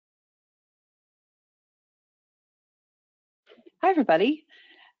Hi, everybody.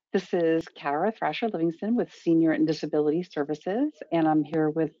 This is Kara Thrasher Livingston with Senior and Disability Services, and I'm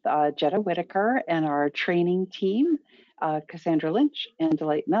here with Jetta Whitaker and our training team, Cassandra Lynch and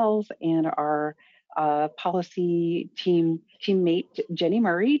Delight Mills, and our policy teammate Jenny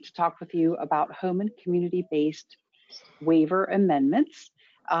Murray to talk with you about home and community-based waiver amendments.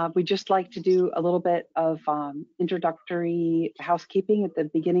 We just like to do a little bit of introductory housekeeping at the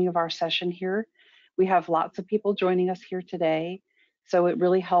beginning of our session here. We have lots of people joining us here today, so it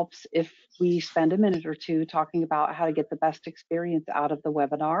really helps if we spend a minute or two talking about how to get the best experience out of the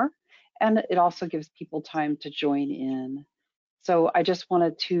webinar, and it also gives people time to join in. So I just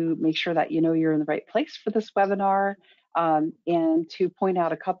wanted to make sure that you know you're in the right place for this webinar, and to point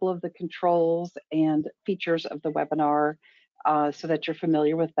out a couple of the controls and features of the webinar so that you're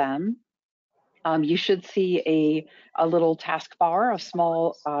familiar with them. You should see a little taskbar, a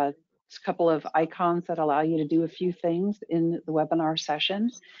small couple of icons that allow you to do a few things in the webinar session.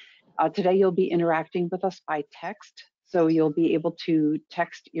 Today you'll be interacting with us by text, so you'll be able to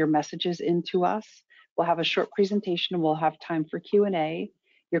text your messages into us. We'll have a short presentation and we'll have time for Q&A.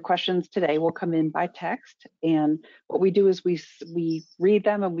 Your questions today will come in by text, and what we do is we read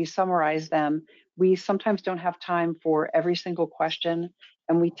them and we summarize them. We sometimes don't have time for every single question,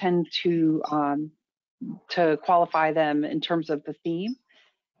 and we tend to qualify them in terms of the theme.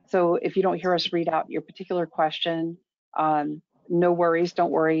 So if you don't hear us read out your particular question, no worries,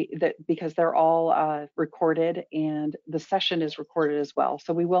 don't worry, because they're all recorded, and the session is recorded as well.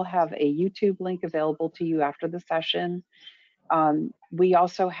 So we will have a YouTube link available to you after the session. We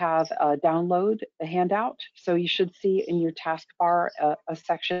also have a download a handout. So you should see in your taskbar a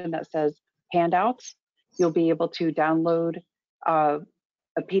section that says handouts. You'll be able to download a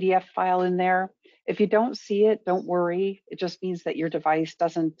PDF file in there. If you don't see it, don't worry. It just means that your device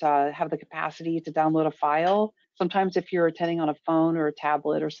doesn't have the capacity to download a file. Sometimes if you're attending on a phone or a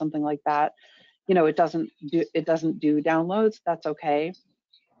tablet or something like that, you know, it doesn't do downloads. That's okay,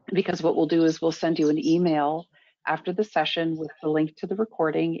 because what we'll do is we'll send you an email after the session with the link to the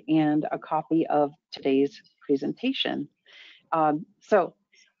recording and a copy of today's presentation. So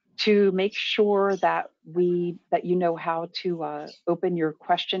to make sure that you know how to open your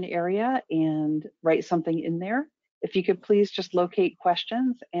question area and write something in there, if you could please just locate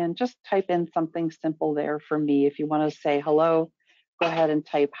questions and just type in something simple there for me. If you want to say hello, go ahead and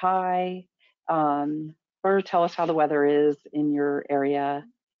type hi, or tell us how the weather is in your area,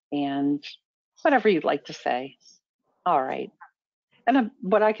 and whatever you'd like to say. All right. And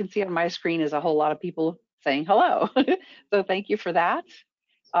what I can see on my screen is a whole lot of people saying hello. So thank you for that.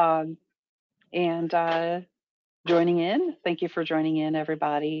 And joining in. Thank you for joining in,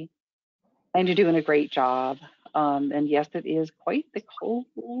 everybody. And you're doing a great job. And yes, it is quite the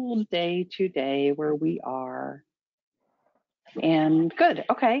cold day today where we are. And good.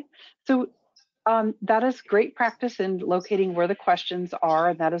 Okay. So that is great practice in locating where the questions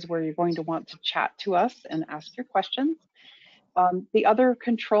are. And that is where you're going to want to chat to us and ask your questions. The other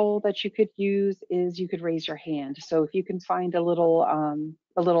control that you could use is you could raise your hand. So if you can find a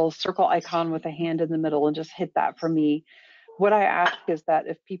little circle icon with a hand in the middle and just hit that for me. What I ask is that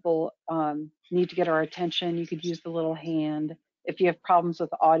if people need to get our attention, you could use the little hand. If you have problems with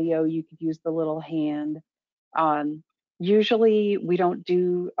audio, you could use the little hand. Usually we don't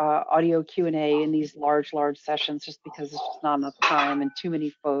do audio Q&A in these large sessions just because it's just not enough time and too many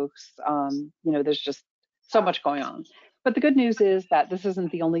folks. You know, there's just so much going on. But the good news is that this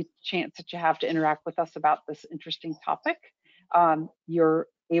isn't the only chance that you have to interact with us about this interesting topic. You're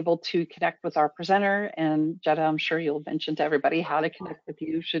able to connect with our presenter, and Jetta, I'm sure you'll mention to everybody how to connect with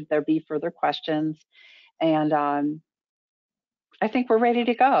you should there be further questions. And I think we're ready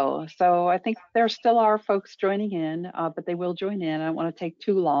to go. So I think there still are folks joining in, but they will join in. I don't want to take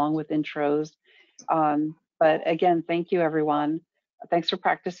too long with intros. But again, thank you, everyone. Thanks for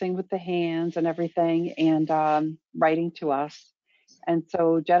practicing with the hands and everything, and writing to us. And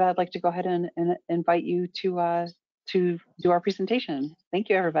so, Jetta, I'd like to go ahead and invite you to do our presentation. Thank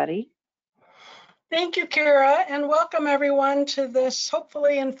you, everybody. Thank you, Kara, and welcome everyone to this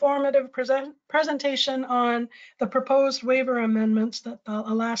hopefully informative presentation on the proposed waiver amendments that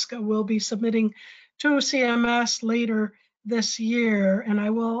Alaska will be submitting to CMS later this year. And I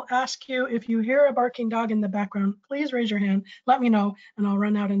will ask you, if you hear a barking dog in the background, please raise your hand, let me know, and I'll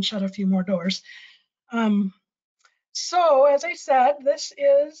run out and shut a few more doors. So as I said, this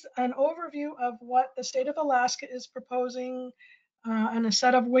is an overview of what the state of Alaska is proposing and a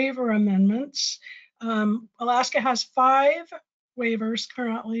set of waiver amendments. Alaska has 5 waivers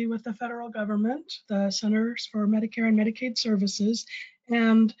currently with the federal government, the Centers for Medicare and Medicaid Services,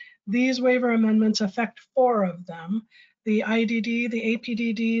 and these waiver amendments affect 4 of them. the IDD, the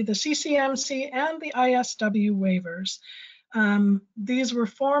APDD, the CCMC, and the ISW waivers. These were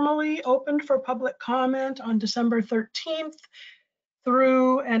formally opened for public comment on December 13th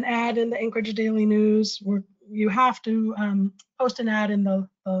through an ad in the Anchorage Daily News, where you have to post an ad in the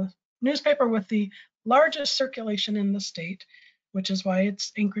newspaper with the largest circulation in the state, which is why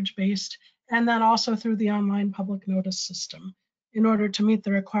it's Anchorage based, and then also through the online public notice system in order to meet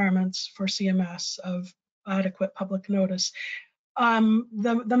the requirements for CMS of adequate public notice.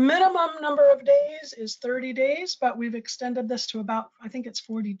 The minimum number of days is 30 days, but we've extended this to about, I think it's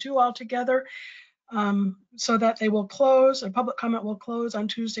 42 altogether, so that they will close, a public comment will close on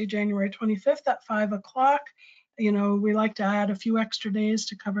Tuesday, January 25th at 5 o'clock. You know, we like to add a few extra days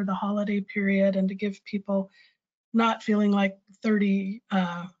to cover the holiday period and to give people not feeling like 30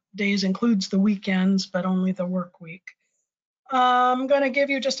 days includes the weekends, but only the work week. I'm going to give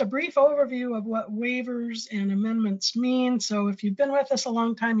you just a brief overview of what waivers and amendments mean. So if you've been with us a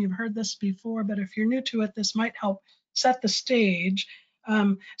long time, you've heard this before, but if you're new to it, this might help set the stage.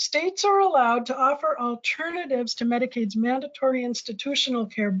 States are allowed to offer alternatives to Medicaid's mandatory institutional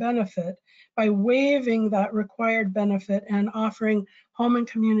care benefit by waiving that required benefit and offering home and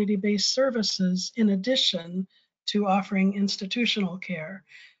community-based services in addition to offering institutional care.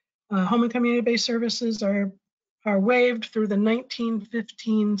 Home and community-based services are waived through the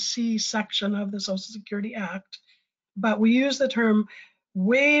 1915C section of the Social Security Act, but we use the term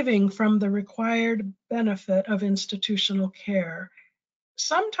waiving from the required benefit of institutional care.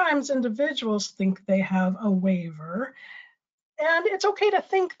 Sometimes individuals think they have a waiver, and it's okay to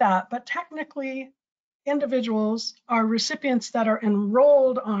think that, but technically individuals are recipients that are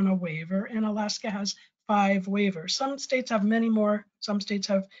enrolled on a waiver, and Alaska has 5 waivers. Some states have many more, some states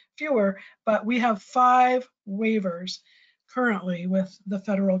have fewer, but we have 5 waivers currently with the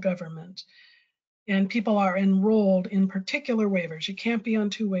federal government. And people are enrolled in particular waivers. You can't be on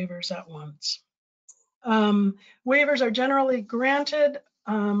 2 waivers at once. Waivers are generally granted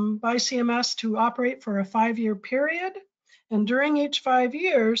by CMS to operate for a 5-year period. And during each 5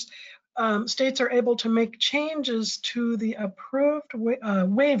 years, states are able to make changes to the approved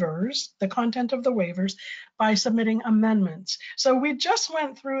waivers, the content of the waivers, by submitting amendments. So we just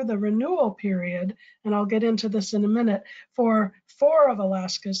went through the renewal period, and I'll get into this in a minute, for 4 of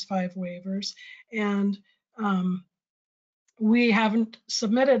Alaska's 5 waivers. And we haven't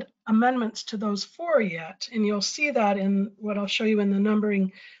submitted amendments to those 4 yet, and you'll see that in what I'll show you in the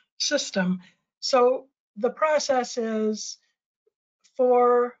numbering system. So the process is,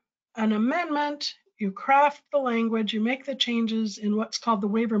 for an amendment, you craft the language, you make the changes in what's called the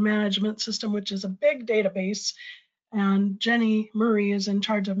waiver management system, which is a big database, and Jenny Murray is in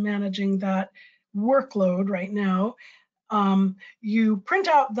charge of managing that workload right now. You print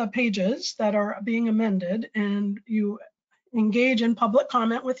out the pages that are being amended, and you engage in public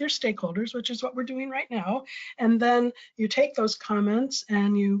comment with your stakeholders, which is what we're doing right now. And then you take those comments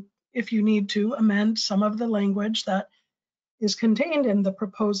and you, if you need to, amend some of the language that is contained in the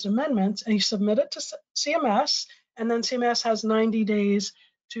proposed amendments, and you submit it to CMS, and then CMS has 90 days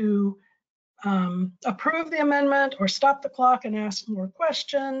to approve the amendment or stop the clock and ask more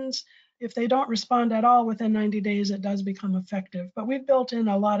questions. If they don't respond at all within 90 days, it does become effective. But we've built in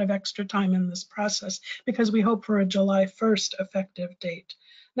a lot of extra time in this process because we hope for a July 1st effective date.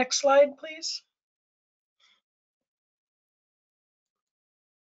 Next slide, please.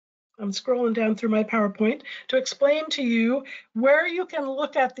 I'm scrolling down through my PowerPoint to explain to you where you can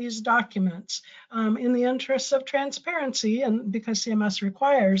look at these documents. In the interests of transparency, and because CMS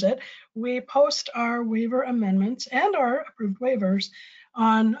requires it, we post our waiver amendments and our approved waivers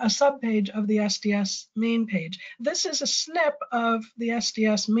on a subpage of the SDS main page. This is a snip of the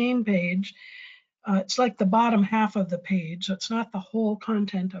SDS main page. It's like the bottom half of the page, so it's not the whole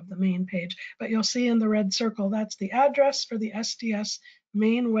content of the main page, but you'll see in the red circle, that's the address for the SDS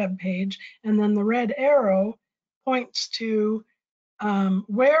main web page, and then the red arrow points to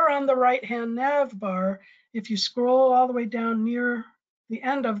where on the right-hand nav bar, if you scroll all the way down near the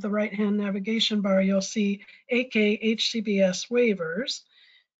end of the right-hand navigation bar, you'll see AK HCBS waivers.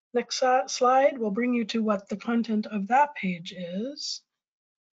 Next slide will bring you to what the content of that page is.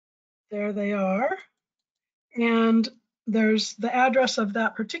 There they are. And there's the address of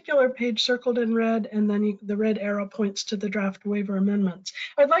that particular page circled in red, and then the red arrow points to the draft waiver amendments.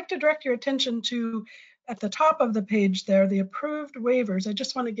 I'd like to direct your attention to, at the top of the page there, the approved waivers. I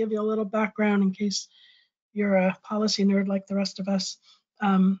just want to give you a little background in case you're a policy nerd like the rest of us.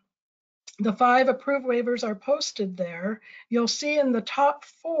 The 5 approved waivers are posted there. You'll see in the top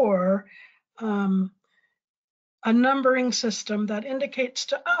 4 a numbering system that indicates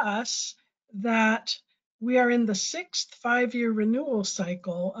to us that we are in the 6th 5-year renewal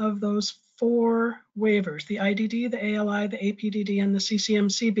cycle of those 4 waivers, the IDD, the ALI, the APDD, and the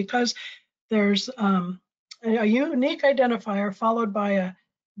CCMC, because there's a unique identifier followed by a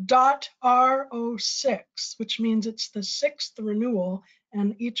 .R06, which means it's the 6th renewal,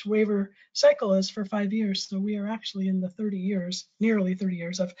 and each waiver cycle is for 5 years. So we are actually in the 30 years, nearly 30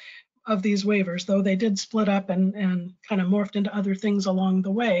 years of these waivers, though they did split up and kind of morphed into other things along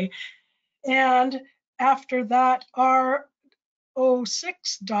the way. And after that R06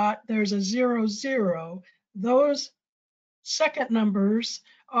 dot, there's a 00. Those second numbers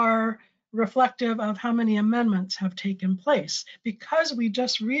are reflective of how many amendments have taken place. Because we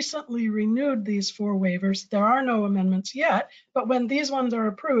just recently renewed these 4 waivers, there are no amendments yet, but when these ones are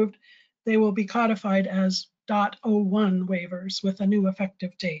approved, they will be codified as .01 waivers with a new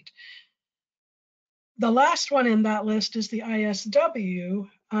effective date. The last one in that list is the ISW.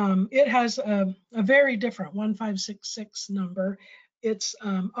 It has a very different 1566 number. It's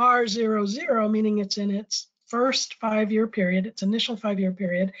R00, meaning it's in its first 5-year period, its initial 5-year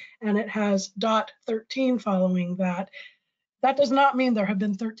period, and it has .13 following that. That does not mean there have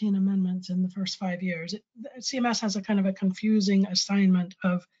been 13 amendments in the first 5 years. CMS has a kind of a confusing assignment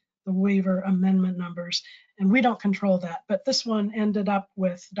of the waiver amendment numbers, and we don't control that. But this one ended up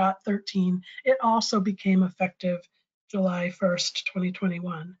with .13. It also became effective July 1st,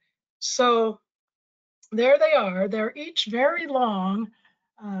 2021. So there they are. They're each very long,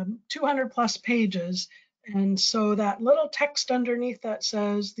 200 plus pages. And so that little text underneath that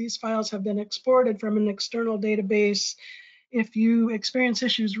says these files have been exported from an external database. If you experience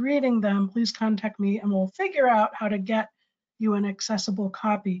issues reading them, please contact me and we'll figure out how to get you an accessible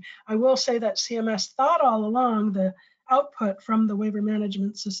copy. I will say that CMS thought all along the output from the waiver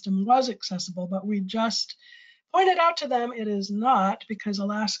management system was accessible, but we just pointed out to them it is not, because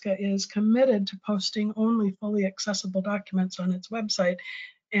Alaska is committed to posting only fully accessible documents on its website.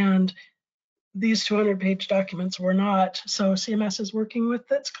 And these 200-page documents were not. So CMS is working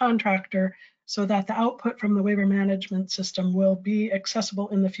with its contractor so that the output from the waiver management system will be accessible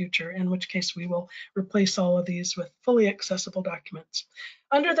in the future, in which case we will replace all of these with fully accessible documents.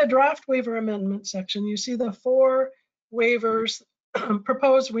 Under the draft waiver amendment section, you see the 4 waivers,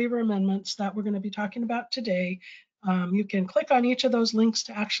 proposed waiver amendments that we're going to be talking about today. You can click on each of those links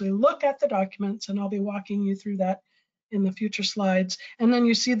to actually look at the documents, and I'll be walking you through that in the future slides. And then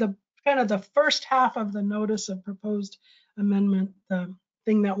you see the kind of the first half of the notice of proposed amendment, the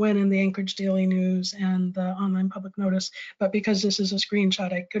thing that went in the Anchorage Daily News and the online public notice. But because this is a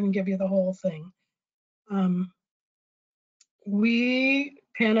screenshot, I couldn't give you the whole thing. We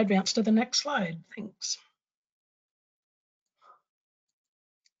can advance to the next slide. Thanks.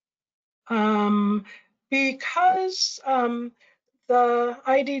 Because the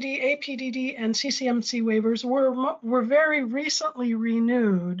IDD, APDD, and CCMC waivers were very recently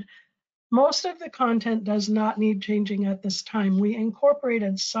renewed, most of the content does not need changing at this time. We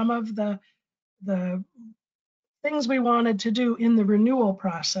incorporated some of the things we wanted to do in the renewal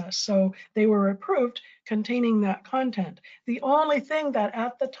process, so they were approved containing that content. The only thing that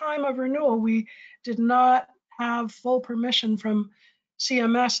at the time of renewal we did not have full permission from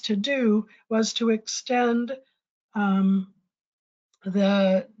CMS to do was to extend the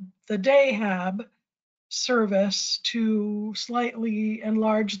DAHAB service to slightly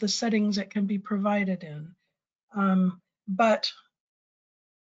enlarge the settings it can be provided in.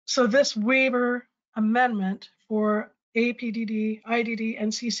 So this waiver amendment for APDD, IDD,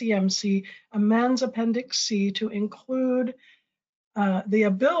 and CCMC amends Appendix C to include the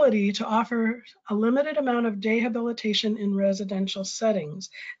ability to offer a limited amount of dehabilitation in residential settings.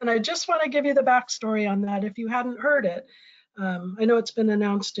 And I just want to give you the backstory on that if you hadn't heard it. I know it's been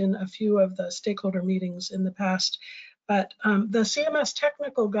announced in a few of the stakeholder meetings in the past, but the CMS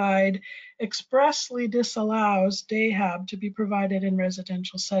technical guide expressly disallows DAHAB to be provided in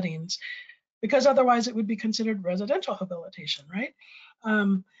residential settings, because otherwise it would be considered residential habilitation, right?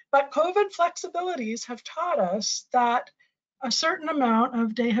 But COVID flexibilities have taught us that a certain amount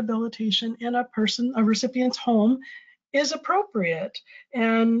of dehabilitation in a recipient's home is appropriate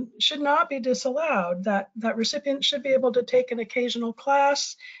and should not be disallowed, that recipients should be able to take an occasional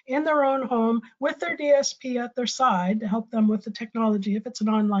class in their own home with their DSP at their side to help them with the technology if it's an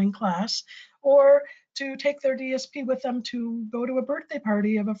online class, or to take their DSP with them to go to a birthday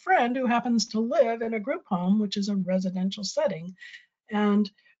party of a friend who happens to live in a group home, which is a residential setting.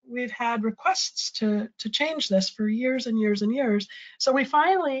 And we've had requests to change this for years and years and years. So we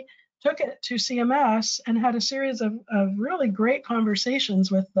finally took it to CMS and had a series of really great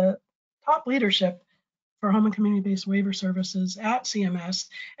conversations with the top leadership for home and community-based waiver services at CMS,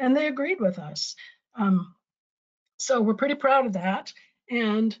 and they agreed with us. So we're pretty proud of that.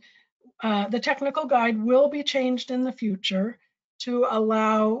 And the technical guide will be changed in the future to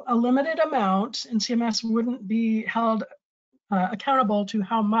allow a limited amount, and CMS wouldn't be held accountable to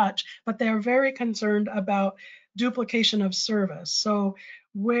how much, but they're very concerned about duplication of service. So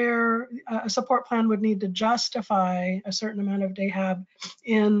where a support plan would need to justify a certain amount of DAHAB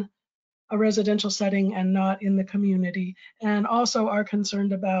in a residential setting and not in the community, and also are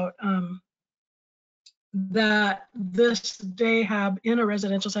concerned about that this DAHAB in a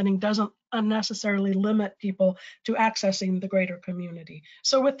residential setting doesn't unnecessarily limit people to accessing the greater community.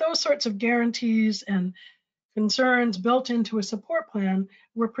 So with those sorts of guarantees and concerns built into a support plan,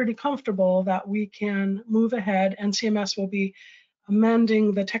 we're pretty comfortable that we can move ahead, and CMS will be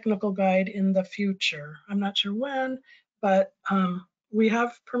amending the technical guide in the future. I'm not sure when, but we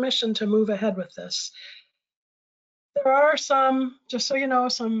have permission to move ahead with this. There are some, just so you know,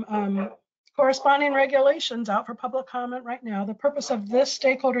 some corresponding regulations out for public comment right now. The purpose of this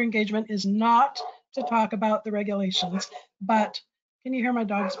stakeholder engagement is not to talk about the regulations, but can you hear my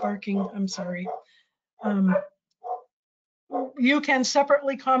dogs barking? I'm sorry. You can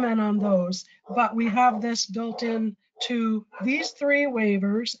separately comment on those, but we have this built in to these three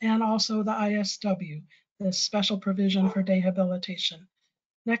waivers and also the ISW, the special provision for rehabilitation.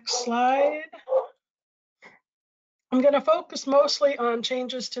 Next slide. I'm going to focus mostly on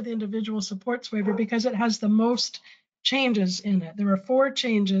changes to the individual supports waiver because it has the most changes in it. There are 4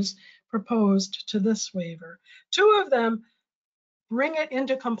 changes proposed to this waiver. 2 of them bring it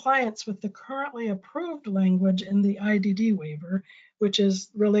into compliance with the currently approved language in the IDD waiver, which is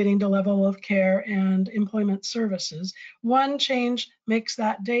relating to level of care and employment services. 1 change makes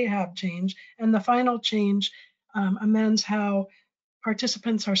that DAHAB change, and the final change amends how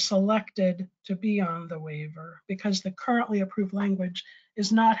participants are selected to be on the waiver, because the currently approved language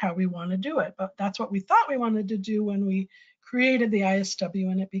is not how we want to do it. But that's what we thought we wanted to do when we created the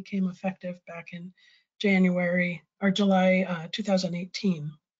ISW, and it became effective back in January or July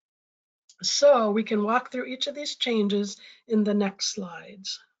 2018. So we can walk through each of these changes in the next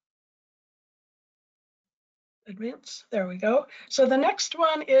slides. Advance, there we go. So the next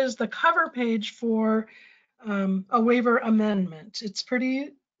one is the cover page for a waiver amendment. It's pretty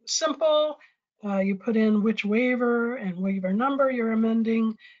simple. You put in which waiver and waiver number you're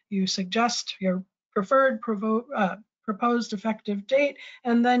amending. You suggest your preferred proposed effective date,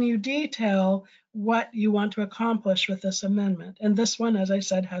 and then you detail what you want to accomplish with this amendment. And this one, as I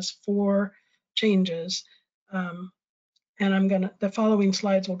said, has 4 changes. And the following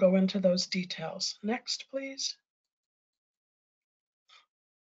slides will go into those details. Next, please.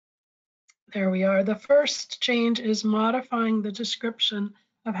 There we are. The first change is modifying the description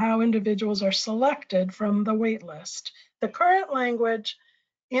of how individuals are selected from the wait list. The current language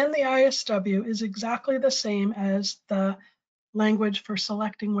in the ISW is exactly the same as the language for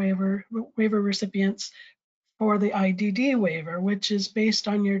selecting waiver recipients for the IDD waiver, which is based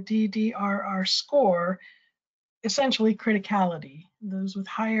on your DDRR score, essentially criticality. Those with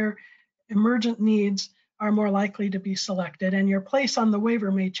higher emergent needs are more likely to be selected, and your place on the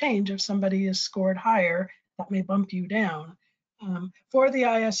waiver may change. If somebody is scored higher, that may bump you down. For the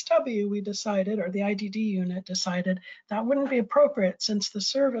ISW, we decided, or the IDD unit decided, that wouldn't be appropriate since the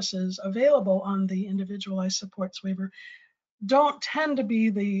services available on the individualized supports waiver don't tend to be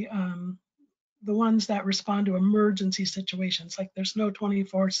the ones that respond to emergency situations. Like there's no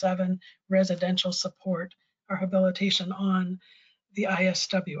 24/7 residential support or rehabilitation on the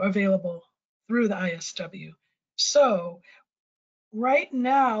ISW available through the ISW. So right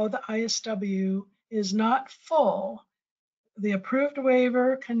now, the ISW is not full. The approved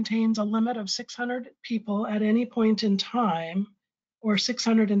waiver contains a limit of 600 people at any point in time, or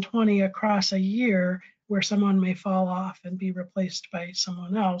 620 across a year, where someone may fall off and be replaced by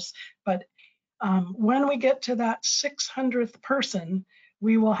someone else. But when we get to that 600th person,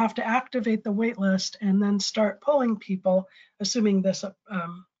 we will have to activate the wait list and then start pulling people, assuming this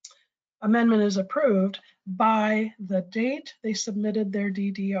amendment is approved, by the date they submitted their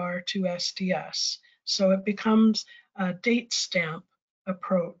DDR to SDS. So it becomes a date stamp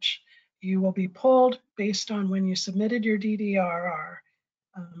approach. You will be pulled based on when you submitted your DDRR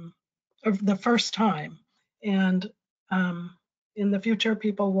the first time. And in the future,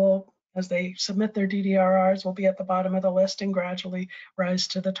 people will, as they submit their DDRRs, will be at the bottom of the list and gradually rise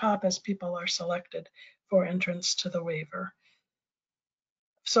to the top as people are selected for entrance to the waiver.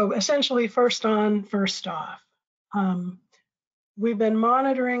 So essentially, first on, first off. We've been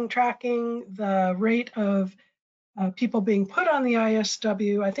monitoring, tracking the rate of people being put on the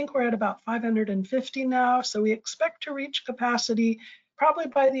ISW. I think we're at about 550 now, so we expect to reach capacity probably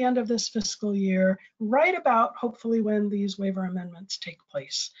by the end of this fiscal year, right about hopefully when these waiver amendments take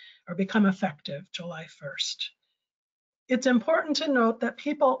place or become effective July 1st. It's important to note that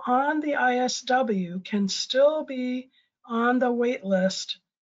people on the ISW can still be on the wait list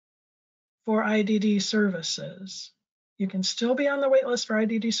for IDD services. You can still be on the wait list for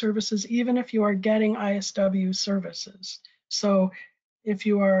IDD services even if you are getting ISW services. So if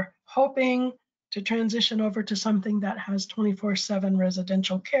you are hoping to transition over to something that has 24/7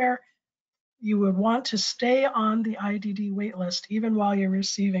 residential care, you would want to stay on the IDD wait list even while you're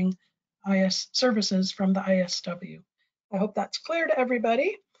receiving IS services from the ISW. I hope that's clear to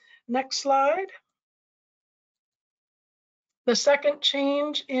everybody. Next slide. The second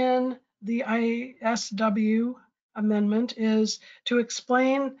change in the ISW amendment is to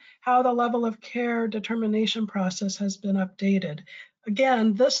explain how the level of care determination process has been updated.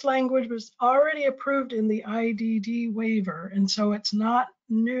 Again, this language was already approved in the IDD waiver, and so it's not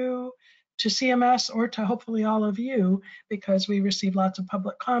new to CMS or to hopefully all of you because we received lots of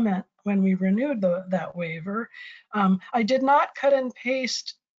public comment when we renewed that waiver. I did not cut and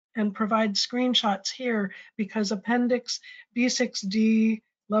paste and provide screenshots here because Appendix B6D,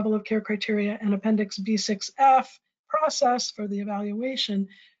 level of care criteria, and Appendix B6F, process for the evaluation,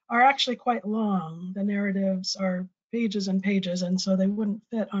 are actually quite long. The narratives are pages and pages, and so they wouldn't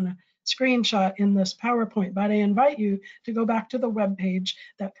fit on a screenshot in this PowerPoint, but I invite you to go back to the web page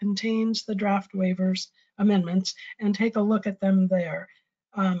that contains the draft waivers amendments and take a look at them there.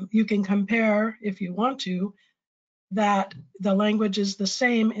 You can compare, if you want to, that the language is the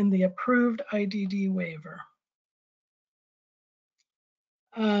same in the approved IDD waiver.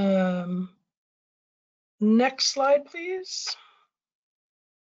 Next slide, please.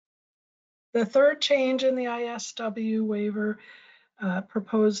 The third change in the ISW waiver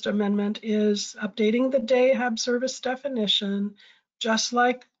proposed amendment is updating the day hub service definition, just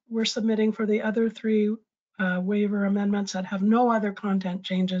like we're submitting for the other three waiver amendments that have no other content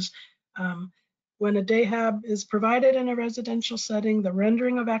changes. When a day hub is provided in a residential setting, the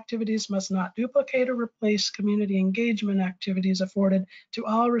rendering of activities must not duplicate or replace community engagement activities afforded to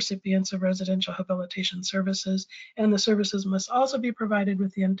all recipients of residential habilitation services, and the services must also be provided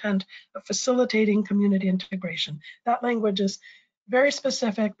with the intent of facilitating community integration. That language is very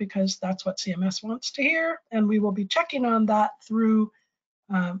specific because that's what CMS wants to hear, and we will be checking on that through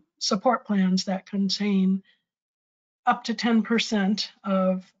support plans that contain up to 10%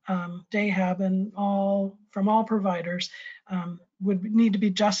 of day hab and from all providers would need to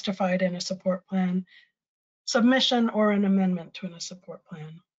be justified in a support plan submission or an amendment to a support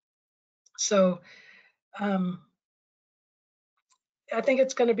plan. So I think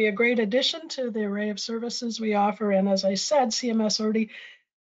it's going to be a great addition to the array of services we offer. And as I said, CMS already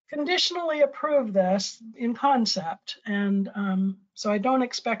conditionally approved this in concept. And so I don't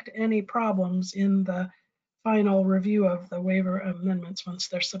expect any problems in the final review of the waiver amendments once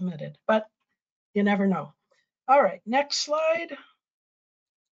they're submitted, but you never know. All right, next slide.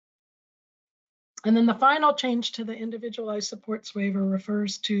 And then the final change to the individualized supports waiver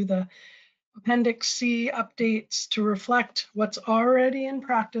refers to the Appendix C updates to reflect what's already in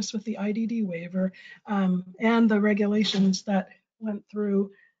practice with the IDD waiver and the regulations that went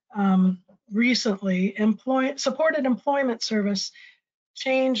through recently. Supported employment service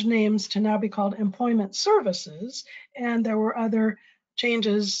changed names to now be called employment services, and there were other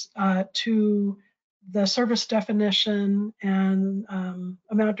changes to the service definition and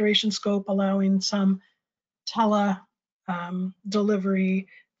amount duration scope, allowing some tele delivery,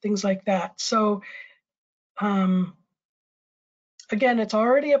 things like that. So again, it's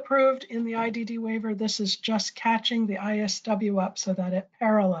already approved in the IDD waiver. This is just catching the ISW up so that it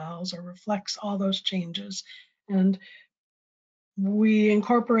parallels or reflects all those changes. And we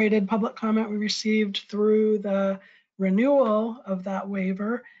incorporated public comment we received through the renewal of that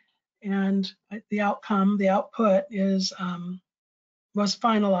waiver, and the output is was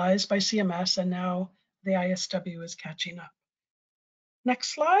finalized by CMS, and now the ISW is catching up.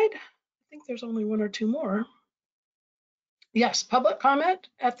 Next slide. I think there's only one or two more. Yes, public comment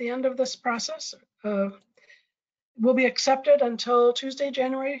at the end of this process will be accepted until Tuesday,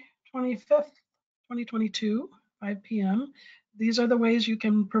 January 25th, 2022, 5 p.m. These are the ways you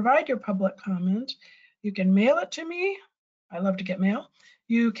can provide your public comment. You can mail it to me. I love to get mail.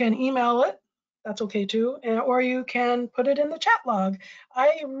 You can email it. That's okay too. Or you can put it in the chat log.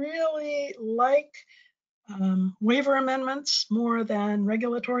 I really like waiver amendments more than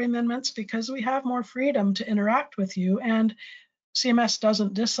regulatory amendments because we have more freedom to interact with you, and CMS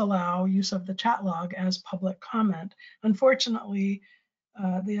doesn't disallow use of the chat log as public comment. Unfortunately,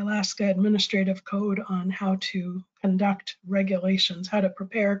 the Alaska Administrative Code on how to conduct regulations, how to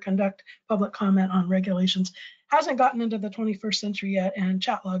prepare, conduct public comment on regulations, hasn't gotten into the 21st century yet, and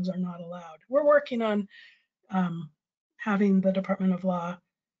chat logs are not allowed. We're working on having the Department of Law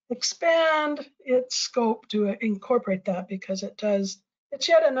expand its scope to incorporate that, because it's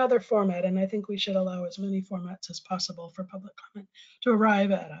yet another format, and I think we should allow as many formats as possible for public comment to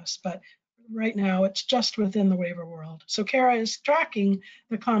arrive at us. But right now, it's just within the waiver world. So Kara is tracking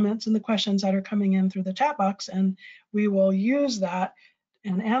the comments and the questions that are coming in through the chat box, and we will use that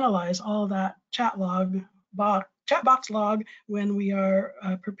and analyze all that chat box log when we are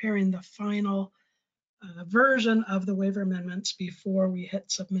preparing the final version of the waiver amendments before we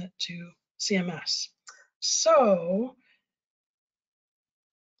hit submit to CMS. So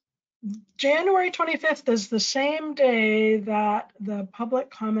January 25th is the same day that the public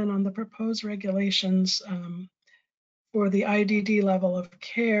comment on the proposed regulations for the IDD level of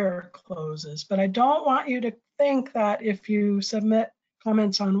care closes. But I don't want you to think that if you submit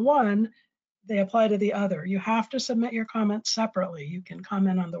comments on one, they apply to the other. You have to submit your comments separately. You can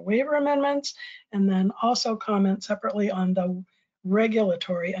comment on the waiver amendments and then also comment separately on the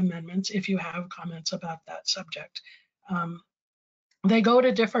regulatory amendments if you have comments about that subject. They go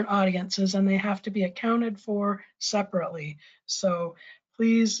to different audiences and they have to be accounted for separately. So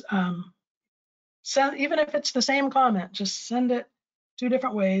please send, even if it's the same comment, just send it two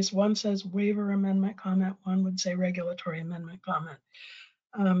different ways. One says waiver amendment comment, one would say regulatory amendment comment.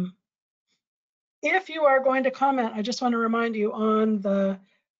 If you are going to comment, I just want to remind you on the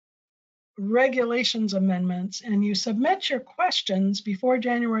regulations amendments and you submit your questions before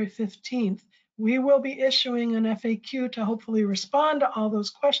January 15th, we will be issuing an FAQ to hopefully respond to all those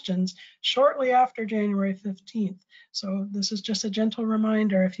questions shortly after January 15th. So this is just a gentle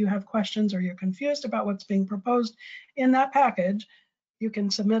reminder. If you have questions or you're confused about what's being proposed in that package, you can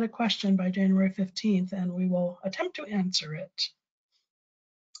submit a question by January 15th and we will attempt to answer it.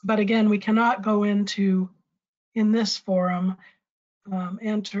 But again, we cannot go into, in this forum,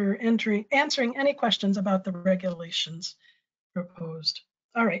 answering any questions about the regulations proposed.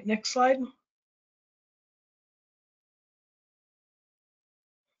 All right, next slide.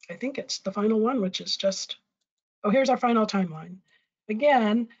 I think it's the final one, which is just, oh, here's our final timeline.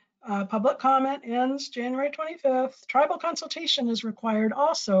 Again, public comment ends January 25th. Tribal consultation is required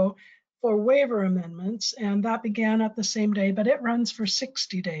also for waiver amendments, and that began at the same day, but it runs for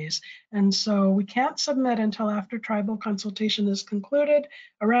 60 days. And so we can't submit until after tribal consultation is concluded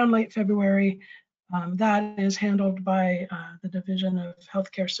around late February. That is handled by the Division of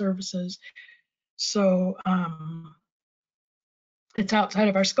Healthcare Services. So it's outside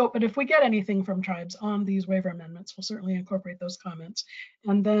of our scope, but if we get anything from tribes on these waiver amendments, we'll certainly incorporate those comments.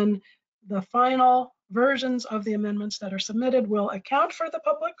 And then the final versions of the amendments that are submitted will account for the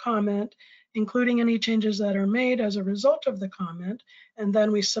public comment, including any changes that are made as a result of the comment. And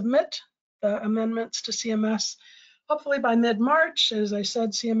then we submit the amendments to CMS, hopefully by mid-March. As I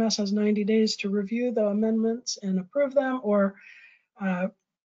said, CMS has 90 days to review the amendments and approve them, or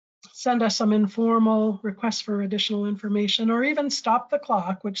send us some informal requests for additional information, or even stop the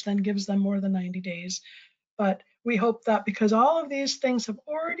clock, which then gives them more than 90 days. But we hope that because all of these things have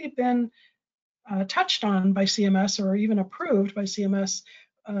already been touched on by CMS or even approved by CMS,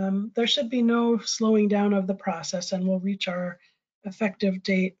 there should be no slowing down of the process, and we'll reach our effective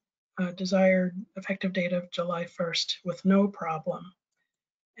date, desired effective date of July 1st with no problem.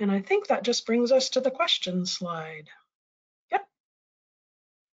 And I think that just brings us to the question slide. Yep.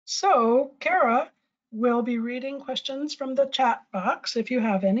 So Kara will be reading questions from the chat box if you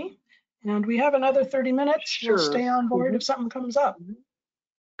have any. And we have another 30 minutes. Sure. We'll stay on board if something comes up.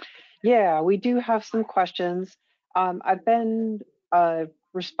 Yeah, we do have some questions. I've been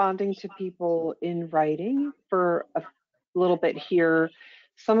responding to people in writing for a little bit here.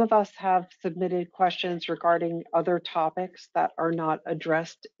 Some of us have submitted questions regarding other topics that are not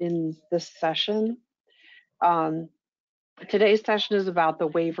addressed in this session. Today's session is about the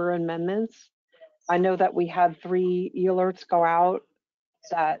waiver amendments. I know that we had 3 e-alerts go out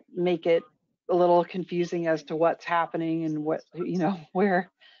that make it a little confusing as to what's happening and what, you know, where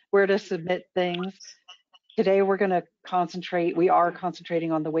to submit things. Today we're going to concentrate, we are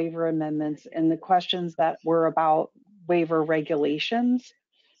concentrating on the waiver amendments and the questions that were about waiver regulations.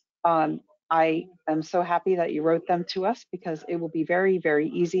 I am so happy that you wrote them to us because it will be very, very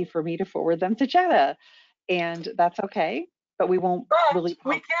easy for me to forward them to Jetta. And that's okay, but we won't really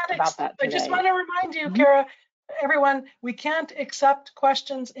talk about that today. I just want to remind you, Kara, everyone, we can't accept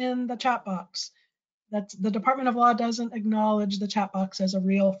questions in the chat box. That's, the Department of Law doesn't acknowledge the chat box as a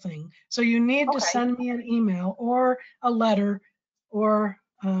real thing. So you need to send me an email or a letter or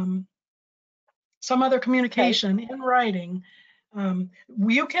some other Okay. communication in writing.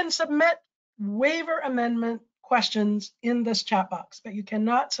 You can submit waiver amendment questions in this chat box, but you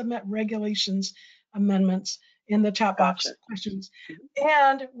cannot submit regulations amendments in the chat box Gotcha. questions. Mhm.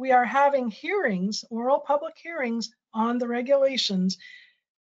 And we are having hearings, oral public hearings on the regulations,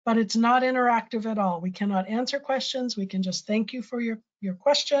 but it's not interactive at all. We cannot answer questions. We can just thank you for your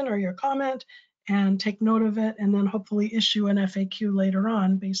question or your comment and take note of it, and then hopefully issue an FAQ later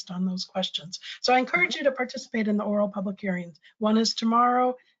on based on those questions. So I encourage you to participate in the oral public hearings. One is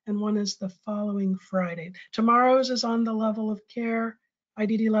tomorrow and one is the following Friday. Tomorrow's is on the level of care,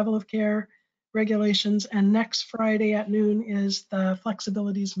 IDD level of care regulations, and next Friday at noon is the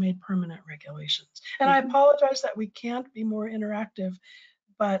flexibilities made permanent regulations. And I apologize that we can't be more interactive,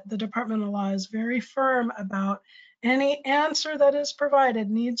 but the Department of Law is very firm about any answer that is provided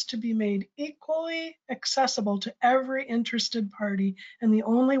needs to be made equally accessible to every interested party. And the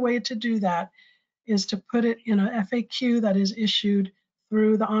only way to do that is to put it in a FAQ that is issued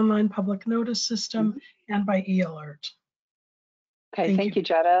through the online public notice system and by e-alert. Okay, Thank thank you. you,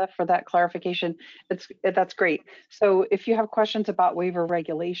 Jetta, for that clarification. That's great. So if you have questions about waiver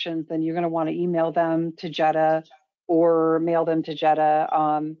regulations, then you're going to want to email them to Jetta or mail them to Jetta.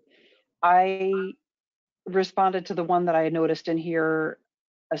 I responded to the one that I had noticed in here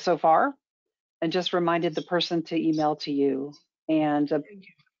so far and just reminded the person to email to you. And Thank you.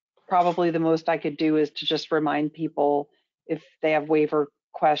 probably the most I could do is to just remind people if they have waiver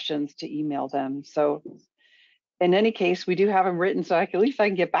questions to email them. So in any case, we do have them written, so at least I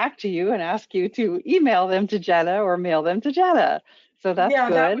can get back to you and ask you to email them to Jetta or mail them to Jetta. So that's Yeah,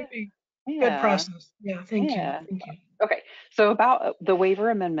 that good. would be good Yeah, process. Yeah, thank you. yeah. Thank you. Okay, so about the waiver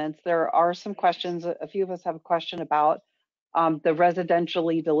amendments, there are some questions. A few of us have a question about the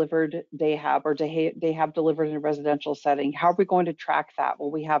residentially delivered DAHAB or DAHAB delivered in a residential setting. How are we going to track that? Will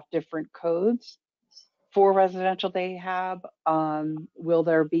we have different codes for residential DAHAB? Will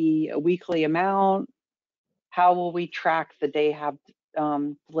there be a weekly amount? How will we track the DAHAB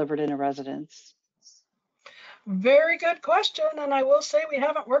delivered in a residence? Very good question. And I will say we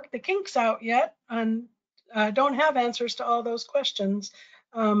haven't worked the kinks out yet and don't have answers to all those questions.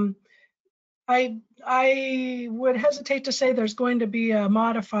 Um, I would hesitate to say there's going to be a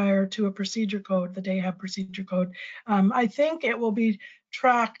modifier to a procedure code, the DAHAB procedure code. I think it will be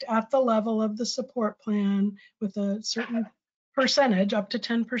tracked at the level of the support plan with a certain percentage, up to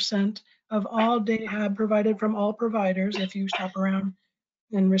 10% of all DAHAB provided from all providers if you shop around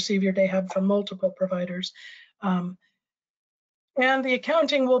and receive your DAHAB from multiple providers. And the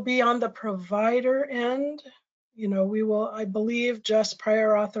accounting will be on the provider end. You know, we will, I believe, just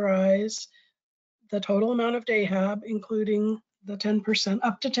prior authorize the total amount of DAHAB, including the 10%,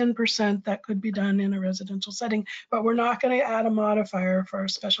 up to 10% that could be done in a residential setting, but we're not going to add a modifier for a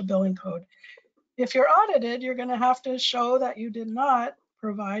special billing code. If you're audited, you're going to have to show that you did not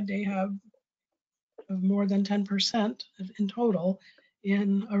provide DAHAB of more than 10% in total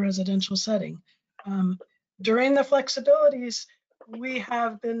in a residential setting. During the flexibilities, we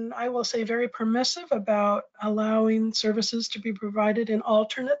have been, I will say, very permissive about allowing services to be provided in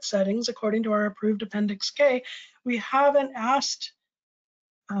alternate settings according to our approved Appendix K. We haven't asked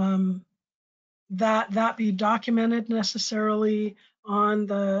that be documented necessarily on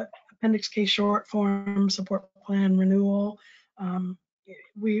the Appendix K short form support plan renewal.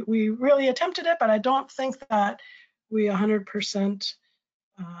 We really attempted it, but I don't think that we 100%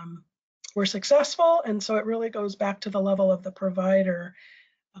 were successful. And so it really goes back to the level of the provider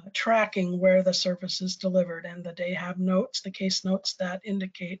tracking where the service is delivered and the DAHAB notes, the case notes that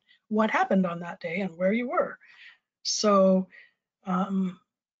indicate what happened on that day and where you were. So I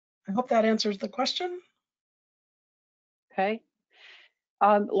hope that answers the question. Okay.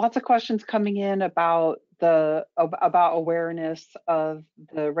 Lots of questions coming in about about awareness of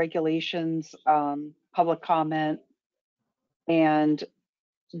the regulations, public comment, and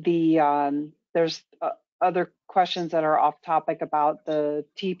there's other questions that are off topic about the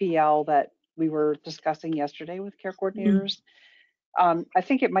TPL that we were discussing yesterday with care coordinators. I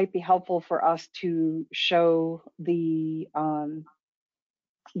think it might be helpful for us to show the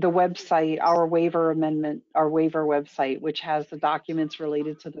website, our waiver amendment, our waiver website, which has the documents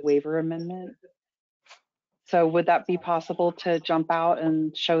related to the waiver amendment. So would that be possible to jump out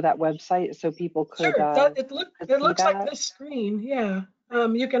and show that website so people could, Sure, it could see looks like that? this screen. Yeah.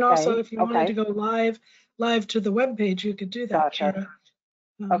 You can also, Okay, if you wanted to okay, go live to the web page, you could do that, gotcha.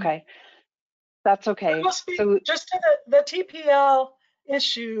 Kara. Okay, that's I okay. will speak So just to the TPL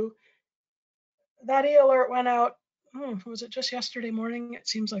issue. That e-alert went out, was it just yesterday morning? It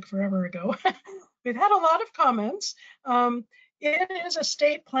seems like forever ago. We've had a lot of comments. It is a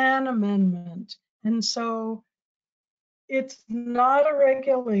state plan amendment, and so it's not a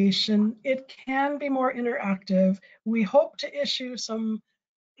regulation. It can be more interactive. We hope to issue some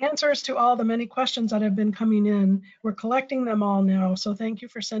answers to all the many questions that have been coming in. We're collecting them all now, so thank you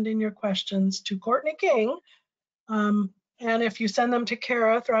for sending your questions to Courtney King. And if you send them to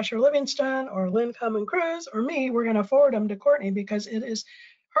Kara Thrasher Livingston or Lynn Common Cruz or me, we're going to forward them to Courtney because it is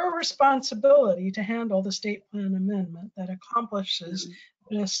her responsibility to handle the state plan amendment that accomplishes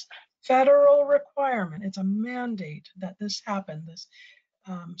this federal requirement. It's a mandate that this happen. This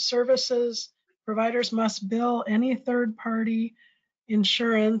services providers must bill any third-party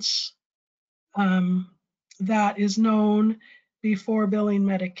insurance that is known before billing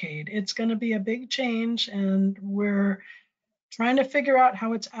Medicaid. It's going to be a big change, and we're trying to figure out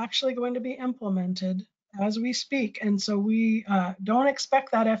how it's actually going to be implemented as we speak. And so we don't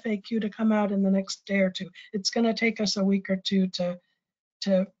expect that FAQ to come out in the next day or two. It's going to take us a week or two to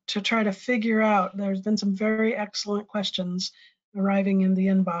try to figure out. There's been some very excellent questions arriving in the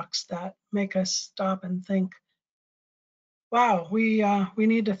inbox that make us stop and think, wow, we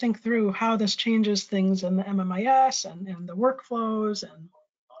need to think through how this changes things in the MMIS and the workflows and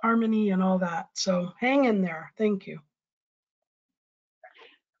Harmony and all that. So hang in there. Thank you.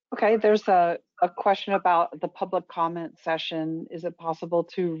 Okay, there's a question about the public comment session. Is it possible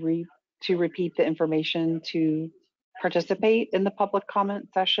to repeat the information to participate in the public comment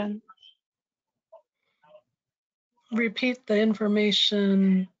session? Repeat the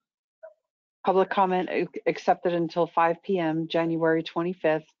information. Public comment accepted until 5 p.m. January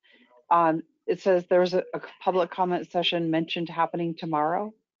 25th. It says there's a public comment session mentioned happening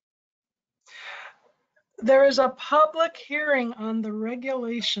tomorrow. There is a public hearing on the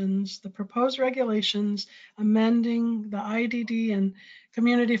regulations, the proposed regulations amending the IDD and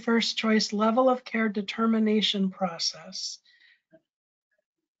community first choice level of care determination process.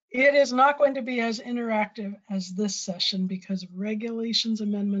 It is not going to be as interactive as this session because regulations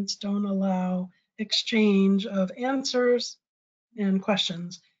amendments don't allow exchange of answers and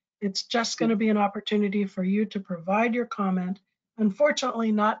questions. It's just going to be an opportunity for you to provide your comment.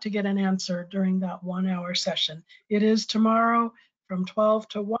 Unfortunately, not to get an answer during that 1 hour session. It is tomorrow from 12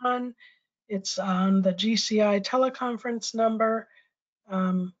 to 1. It's on the GCI teleconference number.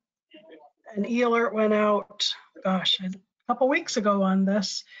 An e-alert went out, gosh, a couple weeks ago on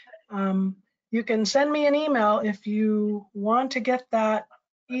this. You can send me an email if you want to get that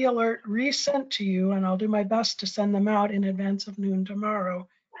e-alert resent to you, and I'll do my best to send them out in advance of noon tomorrow.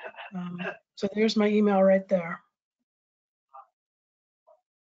 So there's my email right there.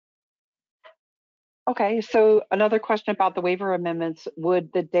 Okay, so another question about the waiver amendments.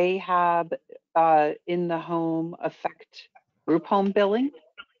 Would the day hab in the home affect group home billing?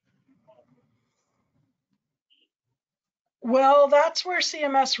 Well, that's where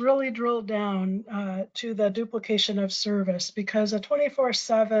CMS really drilled down to the duplication of service, because a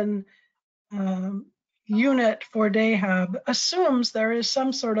 24/7 unit for day hab assumes there is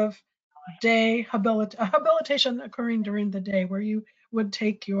some sort of day habilitation occurring during the day where you would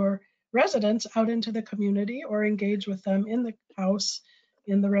take your residents out into the community or engage with them in the house,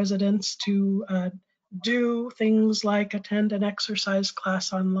 in the residence, to do things like attend an exercise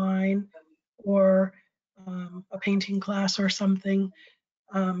class online or a painting class or something.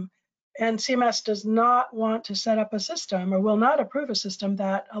 And CMS does not want to set up a system, or will not approve a system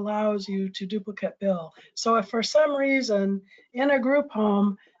that allows you to duplicate bill. So if for some reason in a group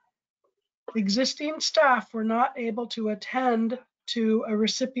home, existing staff were not able to attend to a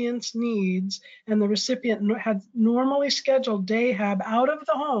recipient's needs, and the recipient had normally scheduled day hab out of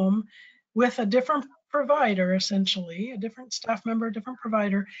the home with a different provider, essentially, a different staff member, a different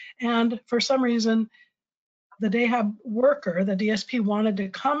provider, and for some reason, the day hab worker, the DSP, wanted to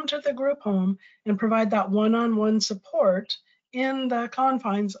come to the group home and provide that one-on-one support in the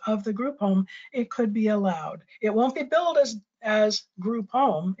confines of the group home, it could be allowed. It won't be billed as group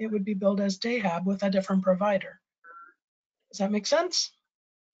home. It would be billed as day hab with a different provider. Does that make sense?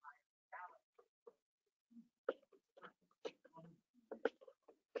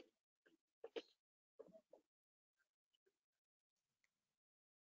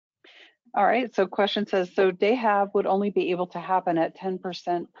 All right, so question says, so day hab would only be able to happen at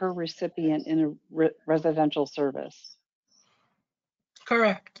 10% per recipient in a residential service.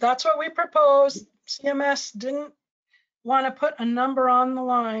 Correct. That's what we proposed. CMS didn't want to put a number on the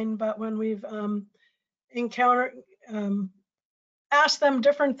line, but when we've asked them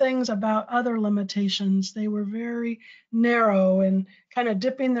different things about other limitations, they were very narrow and kind of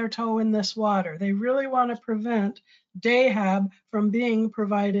dipping their toe in this water. They really want to prevent day hab from being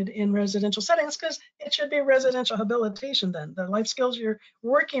provided in residential settings, because it should be residential habilitation then. The life skills you're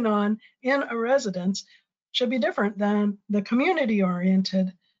working on in a residence should be different than the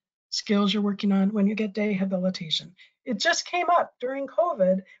community-oriented skills you're working on when you get day habilitation. It just came up during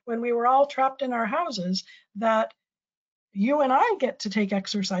COVID when we were all trapped in our houses that you and I get to take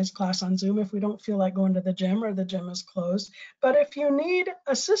exercise class on Zoom if we don't feel like going to the gym or the gym is closed. But if you need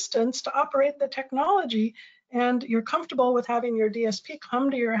assistance to operate the technology and you're comfortable with having your DSP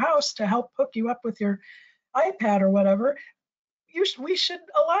come to your house to help hook you up with your iPad or whatever, we should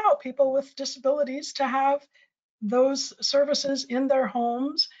allow people with disabilities to have those services in their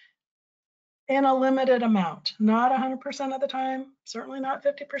homes in a limited amount, not 100% of the time, certainly not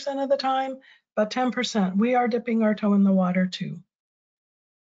 50% of the time, but 10%. We are dipping our toe in the water too.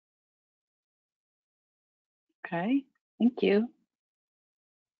 Okay, thank you.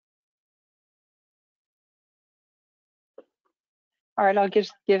 All right, I'll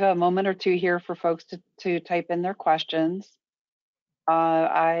just give a moment or two here for folks to type in their questions.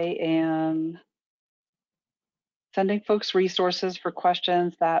 I am sending folks resources for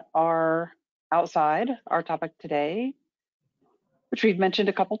questions that are outside our topic today, which we've mentioned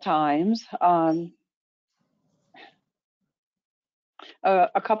a couple times.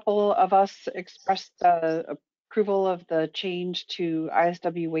 A couple of us expressed approval of the change to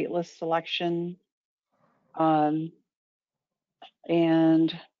ISW waitlist selection.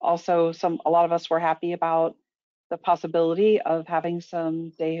 And also a lot of us were happy about the possibility of having some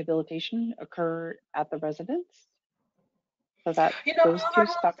day habilitation occur at the residence. So that those two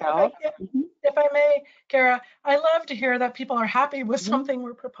stuck out. If I may, Kara, I love to hear that people are happy with something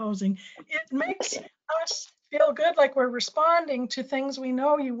we're proposing. It makes us feel good, like we're responding to things we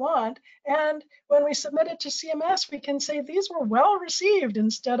know you want. And when we submit it to CMS, we can say these were well received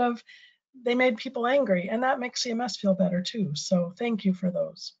instead of they made people angry. And that makes CMS feel better too. So thank you for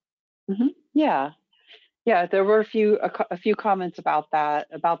those. Yeah. Yeah, there were a few comments about that,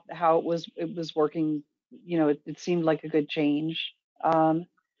 about how it was working. You know, it seemed like a good change.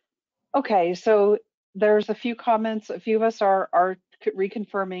 Okay, so there's a few comments. A few of us are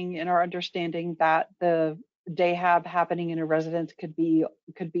reconfirming in our understanding that the day hab happening in a residence could be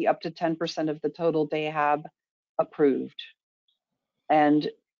up to 10% of the total day hab approved, and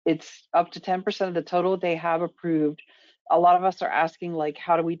it's up to 10% of the total day hab approved. A lot of us are asking, like,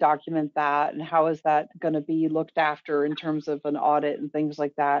 how do we document that, and how is that going to be looked after in terms of an audit and things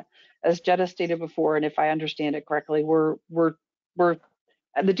like that? As Jetta stated before, and if I understand it correctly,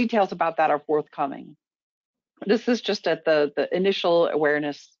 the details about that are forthcoming. This is just at the initial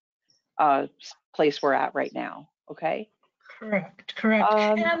awareness place we're at right now. Okay. Correct.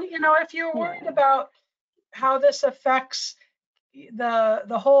 And you know, if you're worried about how this affects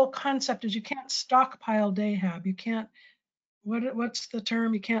the whole concept, is you can't stockpile day hab. You can't. What's the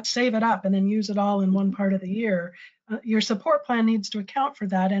term? You can't save it up and then use it all in one part of the year. Your support plan needs to account for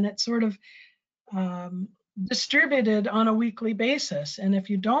that, and it's sort of distributed on a weekly basis. And if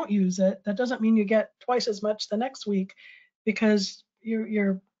you don't use it, that doesn't mean you get twice as much the next week, because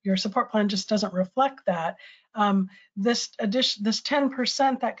your support plan just doesn't reflect that. This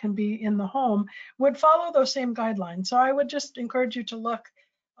 10% that can be in the home would follow those same guidelines. So I would just encourage you to look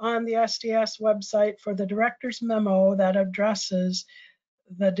on the SDS website for the director's memo that addresses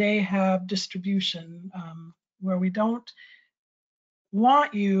the day hab distribution, where we don't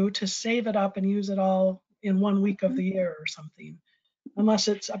want you to save it up and use it all in 1 week of the year or something, unless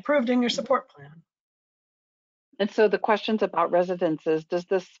it's approved in your support plan. And so the questions about residences, does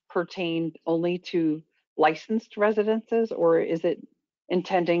this pertain only to licensed residences, or is it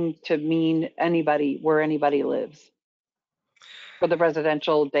intending to mean anybody, where anybody lives, for the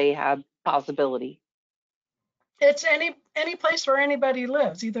residential day hab possibility? It's any place where anybody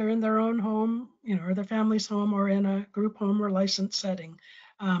lives, either in their own home, you know, or their family's home, or in a group home or licensed setting.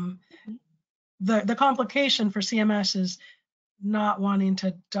 The complication for CMS is not wanting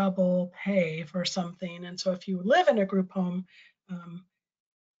to double pay for something. And so if you live in a group home,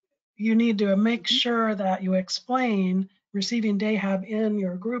 you need to make sure that you explain receiving day hab in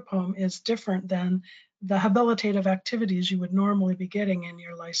your group home is different than the habilitative activities you would normally be getting in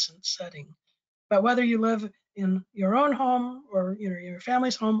your licensed setting. But whether you live in your own home, or your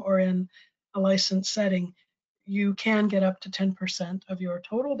family's home, or in a licensed setting, you can get up to 10% of your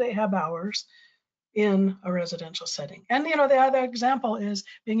total day hab hours in a residential setting. And the other example is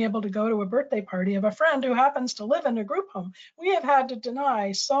being able to go to a birthday party of a friend who happens to live in a group home. We have had to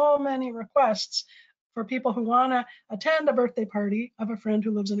deny so many requests for people who want to attend a birthday party of a friend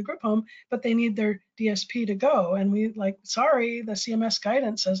who lives in a group home, but they need their DSP to go. And we like, sorry, the CMS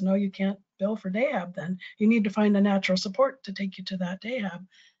guidance says, no, you can't bill for day-hab then. You need to find a natural support to take you to that day-hab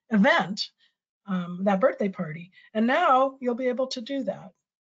event, that birthday party. And now you'll be able to do that.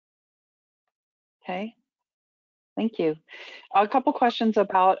 Okay, thank you. A couple questions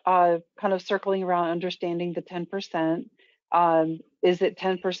about kind of circling around understanding the 10%. Is it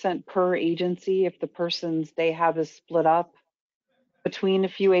 10% per agency if the person's day-hab is split up between a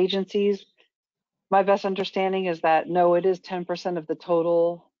few agencies? My best understanding is that no, it is 10% of the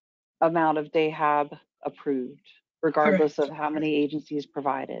total amount of day-hab approved, regardless Correct. of how many agencies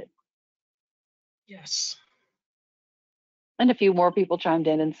provide it. Yes. And a few more people chimed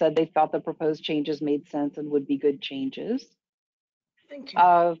in and said they thought the proposed changes made sense and would be good changes. Thank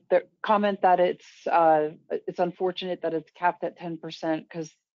you. The comment that it's unfortunate that it's capped at 10% because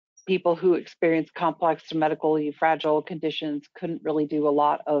people who experience complex medically fragile conditions couldn't really do a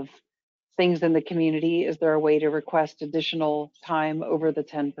lot of things in the community. Is there a way to request additional time over the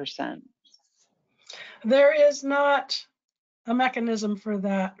 10%? There is not a mechanism for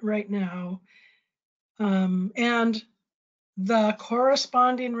that right now. And the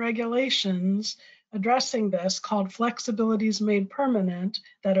corresponding regulations addressing this, called Flexibilities Made Permanent,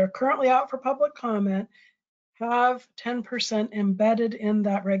 that are currently out for public comment, have 10% embedded in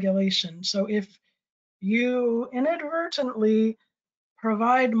that regulation. So if you inadvertently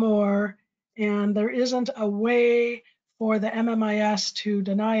provide more and there isn't a way for the MMIS to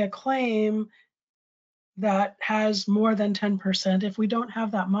deny a claim that has more than 10%, if we don't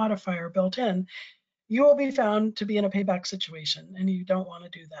have that modifier built in, you will be found to be in a payback situation, and you don't want to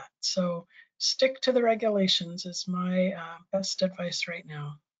do that. So stick to the regulations is my best advice right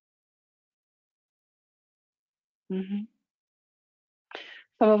now. Mm-hmm.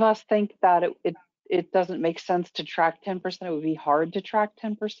 Some of us think that it doesn't make sense to track 10%. It would be hard to track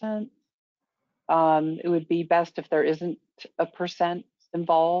 10%. It would be best if there isn't a percent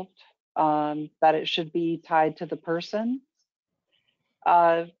involved, that it should be tied to the person.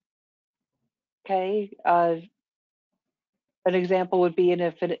 Okay. An example would be, and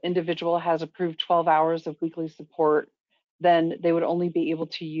if an individual has approved 12 hours of weekly support, then they would only be able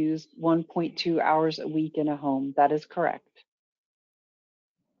to use 1.2 hours a week in a home. That is correct.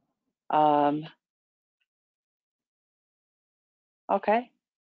 Okay.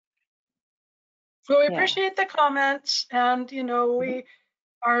 Well, we Yeah. appreciate the comments, and we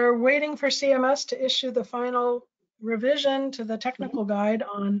are waiting for CMS to issue the final revision to the technical guide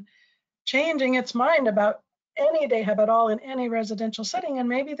on changing its mind about any day-hab at all in any residential setting, and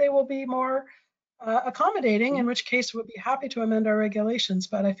maybe they will be more accommodating, in which case we'll be happy to amend our regulations.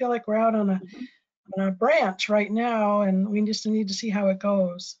 But I feel like we're out on a branch right now, and we just need to see how it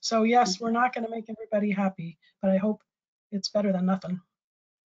goes. So yes, we're not going to make everybody happy, but I hope it's better than nothing.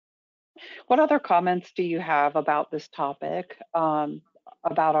 What other comments do you have about this topic,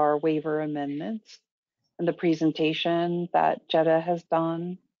 about our waiver amendments and the presentation that Jetta has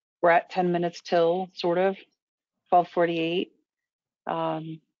done? We're at 10 minutes till, sort of, 12:48.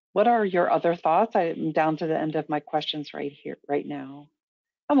 What are your other thoughts? I'm down to the end of my questions right here, right now.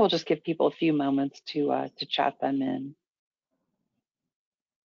 And we'll just give people a few moments to chat them in.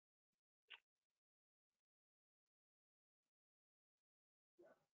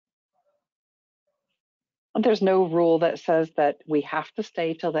 There's no rule that says that we have to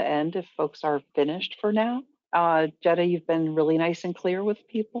stay till the end if folks are finished for now. Jetta, you've been really nice and clear with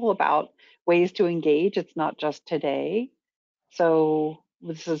people about ways to engage. It's not just today. So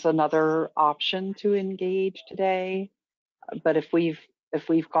this is another option to engage today. But if we've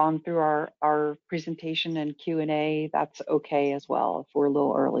gone through our presentation and Q&A, that's okay as well. If we're a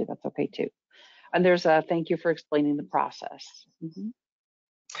little early, that's okay too. And there's a thank you for explaining the process. Mm-hmm.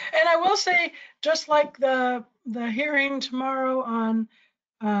 And I will say, just like the hearing tomorrow on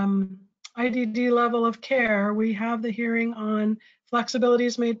IDD level of care, we have the hearing on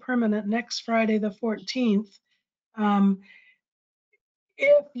flexibilities made permanent next Friday, the 14th.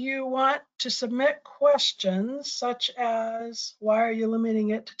 If you want to submit questions such as, why are you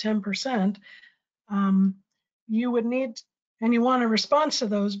limiting it to 10%? You would need, and you want a response to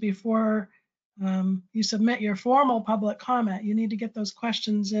those before you submit your formal public comment. You need to get those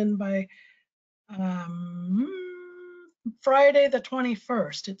questions in by Friday the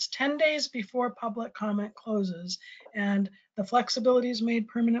 21st. It's 10 days before public comment closes, and the Flexibilities Made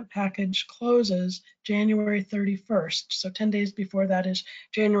Permanent package closes January 31st. So 10 days before that is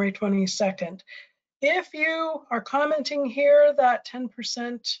January 22nd. If you are commenting here that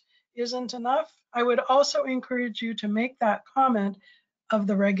 10% isn't enough, I would also encourage you to make that comment of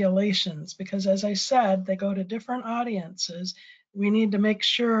the regulations, because as I said, they go to different audiences. We need to make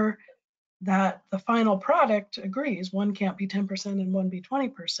sure that the final product agrees. One can't be 10% and one be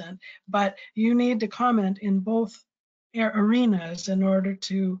 20%, but you need to comment in both arenas in order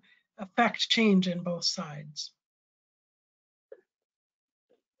to affect change in both sides.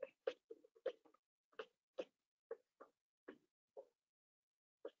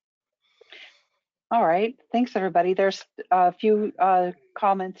 All right, thanks everybody. There's a few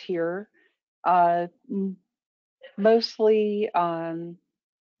comments here, mostly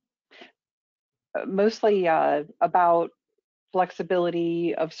about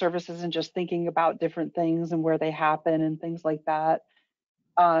flexibility of services and just thinking about different things and where they happen and things like that.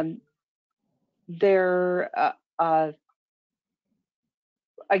 Again,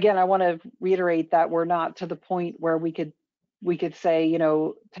 I want to reiterate that we're not to the point where we could say,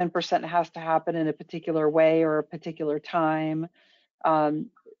 10% has to happen in a particular way or a particular time.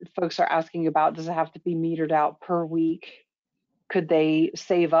 Folks are asking about, does it have to be metered out per week? Could they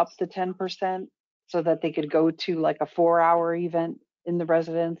save up the 10% so that they could go to like a 4-hour event in the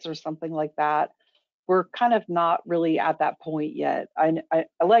residence or something like that? We're kind of not really at that point yet. I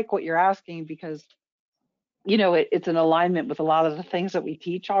like what you're asking because it's an alignment with a lot of the things that we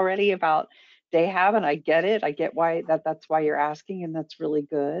teach already about day have, and I get it. I get why that's why you're asking, and that's really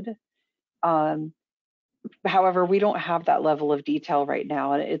good. However, we don't have that level of detail right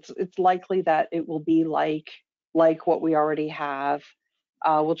now, and it's likely that it will be like what we already have.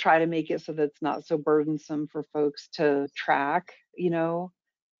 We'll try to make it so that it's not so burdensome for folks to track,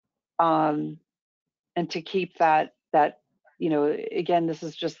 and to keep that again, this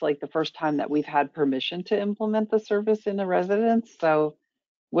is just like the first time that we've had permission to implement the service in a residence. So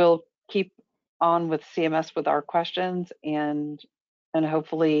we'll keep on with CMS with our questions, and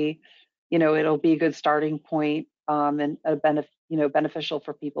hopefully, it'll be a good starting point, and a beneficial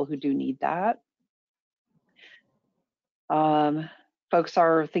for people who do need that. Folks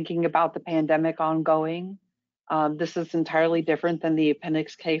are thinking about the pandemic ongoing. This is entirely different than the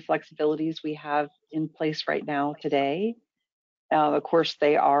Appendix K flexibilities we have in place right now today. Of course,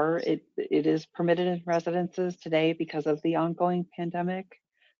 it is permitted in residences today because of the ongoing pandemic.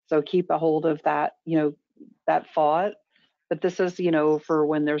 So keep a hold of that, that thought. But this is, for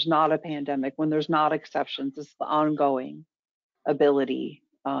when there's not a pandemic, when there's not exceptions, it's the ongoing ability.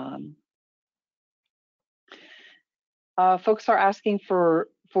 Folks are asking for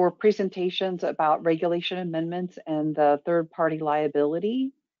presentations about regulation amendments and the third-party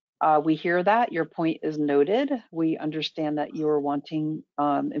liability. We hear that. Your point is noted. We understand that you are wanting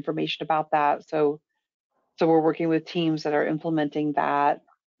information about that. So we're working with teams that are implementing that.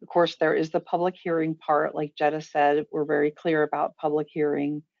 Of course, there is the public hearing part. Like Jetta said, we're very clear about public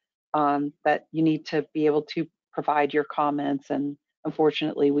hearing, that you need to be able to provide your comments. And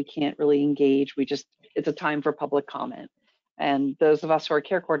unfortunately, we can't really engage. It's a time for public comment. And those of us who are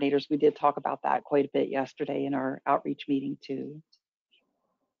care coordinators, we did talk about that quite a bit yesterday in our outreach meeting too.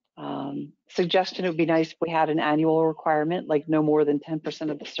 Suggestion, it would be nice if we had an annual requirement, like no more than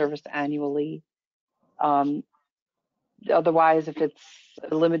 10% of the service annually. Otherwise, if it's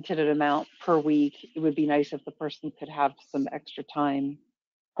a limited amount per week, it would be nice if the person could have some extra time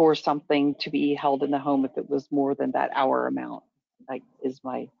for something to be held in the home if it was more than that hour amount. Like, is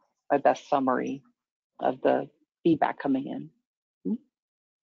my best summary of the feedback coming in.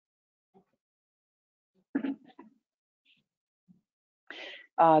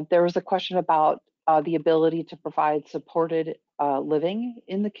 There was a question about the ability to provide supported living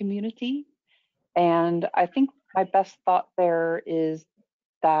in the community. And I think my best thought there is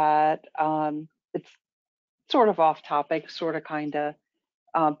that it's sort of off topic, sort of kind of,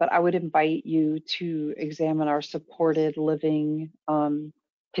 but I would invite you to examine our supported living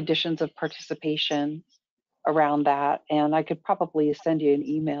conditions of participation around that. And I could probably send you an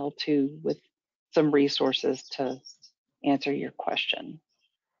email too with some resources to answer your question.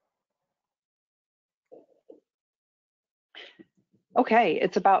 Okay,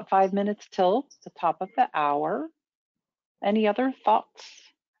 it's about 5 minutes till the top of the hour. Any other thoughts?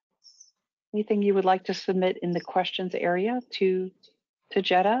 Anything you would like to submit in the questions area to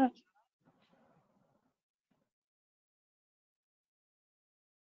Jetta?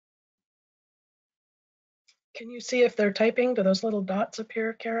 Can you see if they're typing? Do those little dots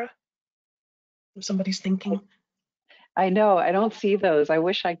appear, Kara? If somebody's thinking. I know, I don't see those. I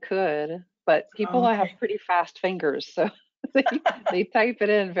wish I could, but people have pretty fast fingers, so they type it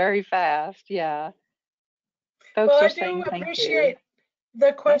in very fast. Yeah. Folks well, are I saying do thank appreciate you.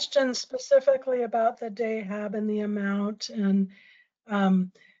 the question specifically about the day hab and the amount. And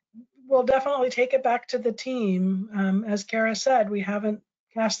we'll definitely take it back to the team. As Kara said, we haven't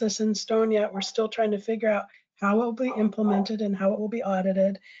cast this in stone yet. We're still trying to figure out how it will be implemented and how it will be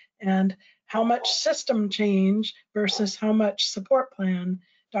audited, and how much system change versus how much support plan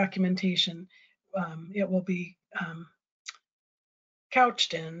documentation it will be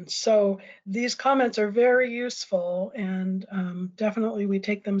couched in. So these comments are very useful, and definitely we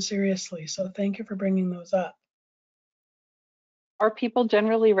take them seriously. So thank you for bringing those up. Are people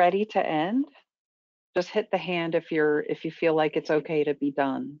generally ready to end? Just hit the hand if you feel like it's okay to be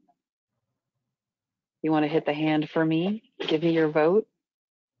done. You want to hit the hand for me? Give me your vote.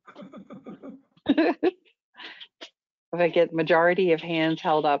 If I get majority of hands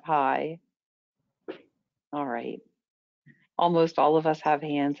held up high. All right. Almost all of us have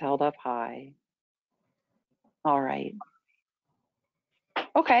hands held up high. All right.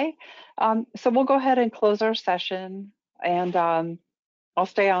 Okay. So we'll go ahead and close our session, and I'll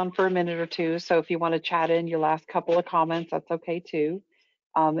stay on for a minute or two. So if you want to chat in your last couple of comments, that's okay too.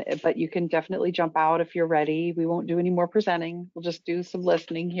 But you can definitely jump out if you're ready. We won't do any more presenting. We'll just do some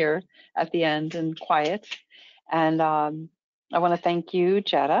listening here at the end and quiet. And I want to thank you,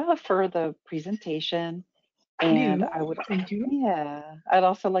 Jetta, for the presentation. And Thank you. yeah, I'd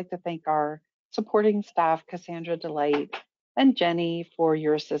also like to thank our supporting staff, Cassandra, Delight, and Jenny, for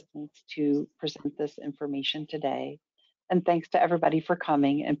your assistance to present this information today. And thanks to everybody for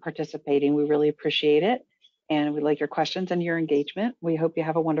coming and participating. We really appreciate it. And we like your questions and your engagement. We hope you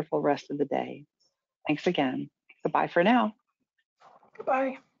have a wonderful rest of the day. Thanks again. Goodbye for now.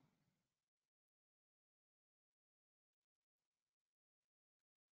 Goodbye.